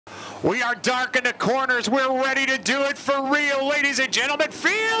We are dark in the corners. We're ready to do it for real, ladies and gentlemen.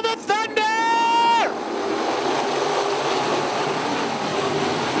 Feel the thunder!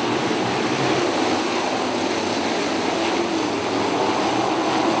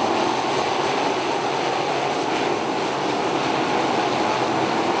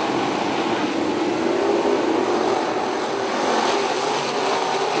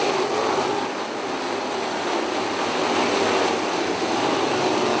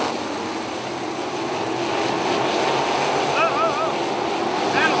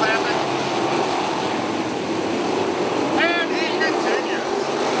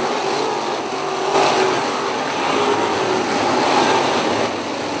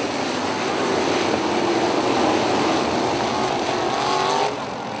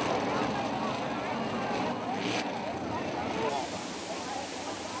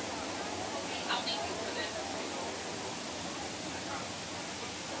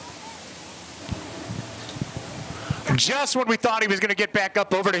 Just when we thought he was going to get back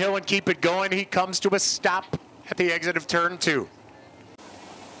up over the hill and keep it going, he comes to a stop at the exit of turn 2.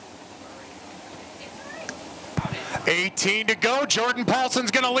 18 to go. Jordan Paulson's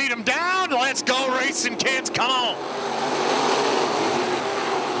going to lead him down. Let's go racing, kids. Come on.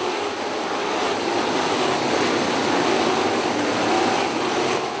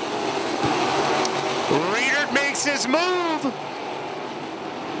 Reeder makes his move.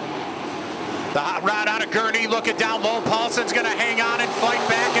 The hot rod out of Gurney looking down low. Paulson's going to hang on and fight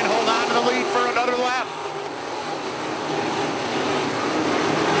back and hold on to the lead for another lap.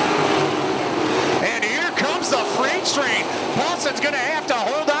 And here comes the freight train. Paulson's going to have to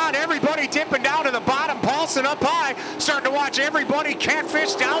hold on. Everybody tipping down to the bottom. Paulson up high. Starting to watch everybody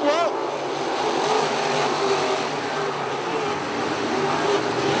catfish down low.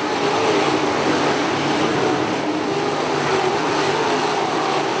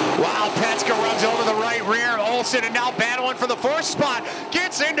 Petska runs over the right rear. Olsen and now battling for the 4th spot.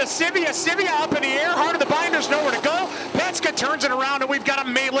 Gets into Sivia. Sivia up in the air. Heart of the binders, nowhere to go. Petska turns it around, and we've got a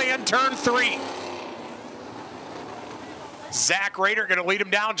melee in turn 3. Zach Rader going to lead him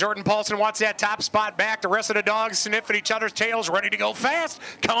down. Jordan Paulson wants that top spot back. The rest of the dogs sniffing each other's tails, ready to go fast.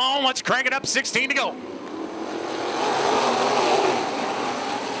 Come on, let's crank it up. 16 to go.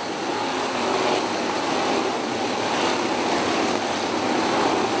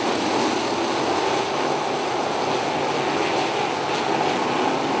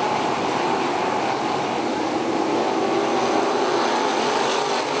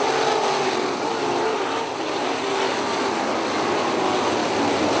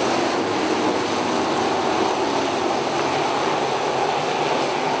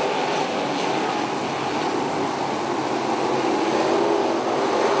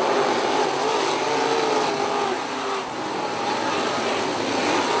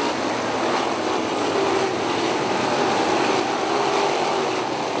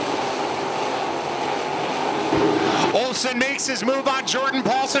 Olsen makes his move on Jordan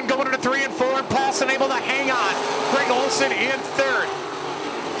Paulson going into 3 and 4. Paulson able to hang on. Greg Olsen in 3rd.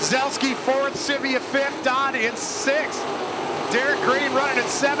 Zelski 4th. Sivia 5th. Dodd in 6th. Derek Green running in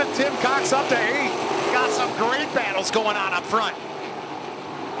 7th. Tim Cox up to 8th. Got some great battles going on up front.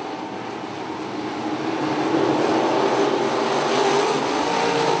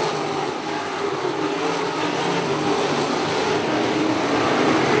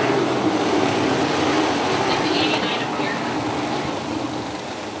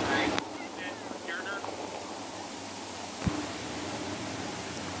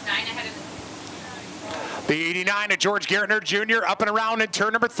 The 89 of George Gertner Jr. up and around in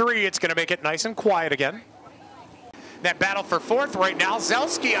turn number 3. It's going to make it nice and quiet again. That battle for 4th right now.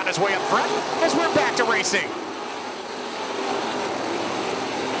 Zelski on his way up front as we're back to racing.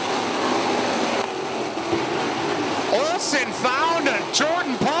 Olsen found and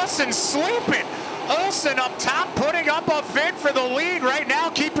Jordan Paulson sleeping. Olsen up top, putting up a fit for the lead right now.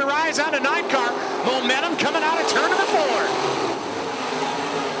 Keep your eyes on the 9 car. Momentum coming out of turn number 4.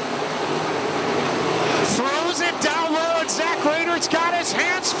 Throws it down low, and Zach Rader's got his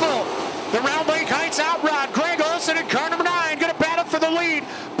hands full. The Round Lake Heights out rod. Greg Olsen in car number 9 going to battle for the lead.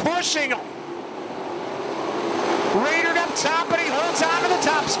 Pushing Rader up top, and he holds on to the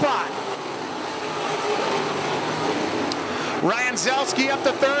top spot. Ryan Zelski up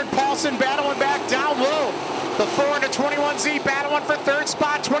to 3rd. Paulson battling back down low. The 4 and the 21Z battling for 3rd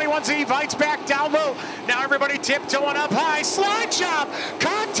spot. 21Z fights back down low. Now everybody tiptoeing up high. Slide job.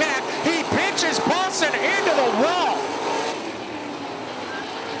 Contact. He pitches Paulson into the wall.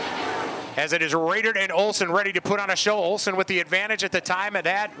 As it is Rader and Olsen ready to put on a show. Olsen with the advantage at the time of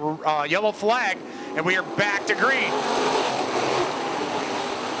that yellow flag. And we are back to green.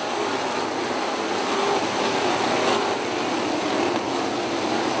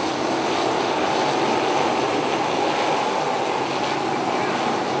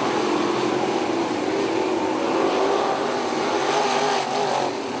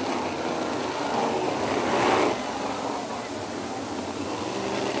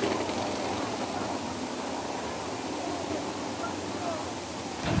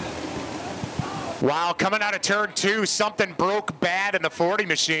 Wow, coming out of turn 2, something broke bad in the 40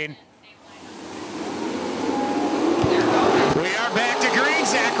 machine. We are back to green.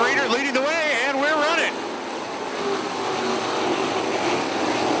 Zach Rader leading the way, and we're running.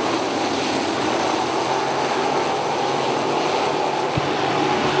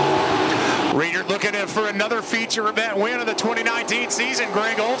 Rader looking for another feature event win of the 2019 season.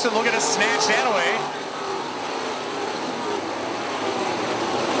 Greg Olson looking to snatch that away.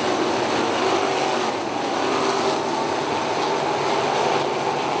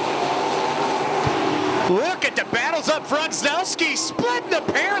 Look at the battles up front. Zelski splitting the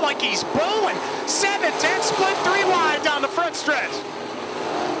pair like he's bowling. 7-10, split 3 wide down the front stretch.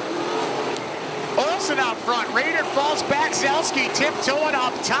 Olsen out front. Rader falls back. Zelski tiptoeing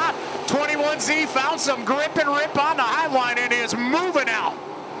up top. 21Z found some grip and rip on the high line and is moving out.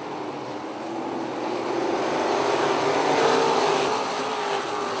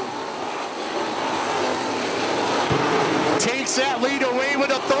 Takes that lead away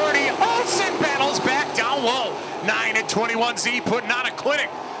with authority. Olsen battles back down low. 9 and 21Z putting on a clinic.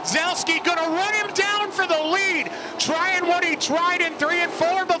 Zelski gonna run him down for the lead. Trying what he tried in 3 and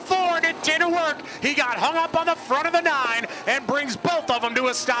 4 before, and it didn't work. He got hung up on the front of the 9 and brings both of them to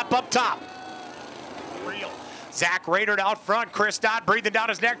a stop up top. Real. Zach Rader out front. Chris Dodd breathing down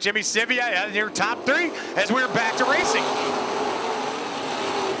his neck. Jimmy Sivia in your top 3 as we're back to racing.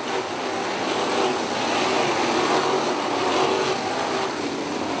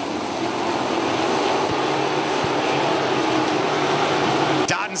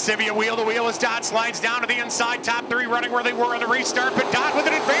 And Sivia wheel to wheel as Dodd slides down to the inside. Top 3 running where they were on the restart, but Dodd with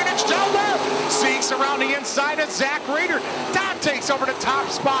an advantage down there. Seeks around the inside of Zach Rader. Dodd takes over the top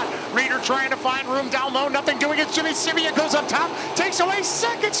spot. Rader trying to find room down low. Nothing doing it. Jimmy Sivia goes up top. Takes away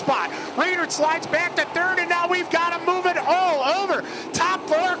 2nd spot. Rader slides back to 3rd, and now we've got to move it all over. Top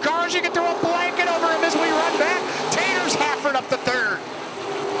 4 cars. You can throw a blanket over him as we run back. Tater's Hafford up to 3rd.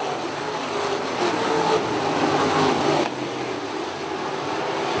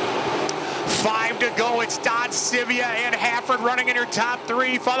 5 to go. It's Dodd, Sivia, and Hafford running in your top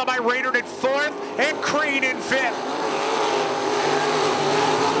 3, followed by Rader at 4th and Crane in 5th.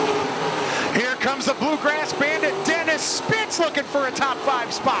 Here comes the Bluegrass Bandit. Dennis Spitz looking for a top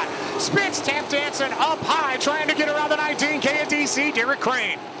 5 spot. Spitz tap dancing up high, trying to get around the 19K at DC. Derek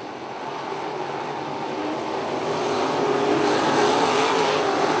Crane.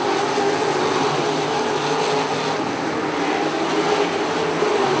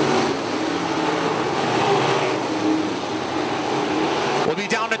 We'll be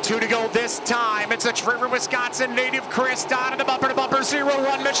down to 2 to go this time. It's a Trevor, Wisconsin native Chris Dodd in the bumper-to-bumper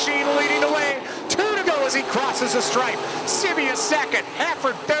 0-1 machine leading the way. 2 to go as he crosses the stripe. Sivia 2nd,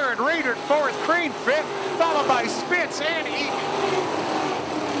 Hafford 3rd, Rader 4th, Crane 5th, followed by Spitz and Egan.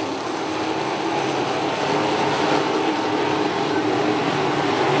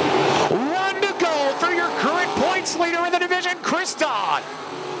 One to go for your current points leader in the division, Chris Dodd.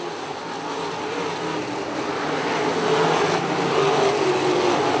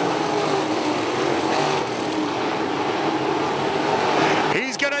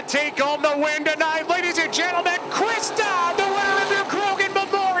 He's going to take home the win tonight, ladies and gentlemen. Chris Dodd, the winner of the Krogan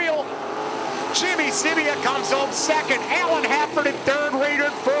Memorial. Jimmy Sivia comes home 2nd. Alan Hafford in 3rd, Rader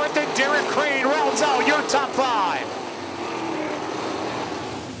 4th, and Derek Crane rounds out your top 5.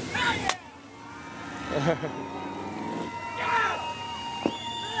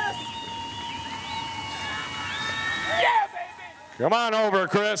 Yeah, baby! Come on over,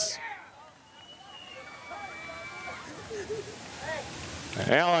 Chris.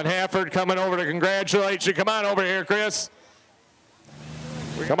 Alan Hafford coming over to congratulate you. Come on over here, Chris.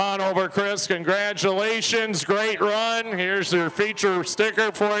 Come on over, Chris. Congratulations. Great run. Here's your feature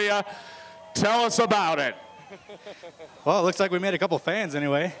sticker for you. Tell us about it. Well, it looks like we made a couple fans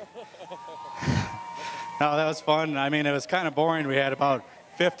anyway. No, that was fun. I mean, it was kind of boring. We had about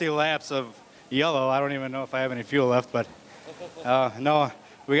 50 laps of yellow. I don't even know if I have any fuel left, but no,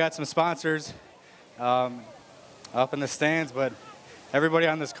 we got some sponsors up in the stands, but everybody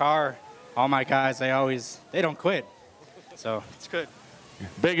on this car, all my guys, they don't quit. So it's good.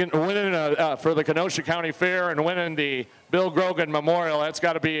 Big winning for the Kenosha County Fair and winning the Bill Grogan Memorial. That's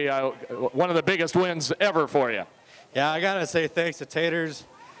got to be one of the biggest wins ever for you. Yeah, I got to say thanks to Taters,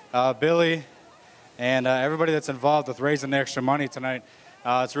 Billy, and everybody that's involved with raising the extra money tonight.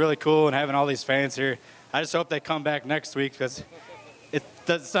 It's really cool and having all these fans here. I just hope they come back next week because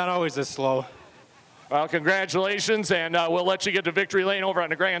it's not always this slow. Well, congratulations, and we'll let you get to victory lane over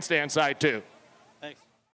on the grandstand side, too.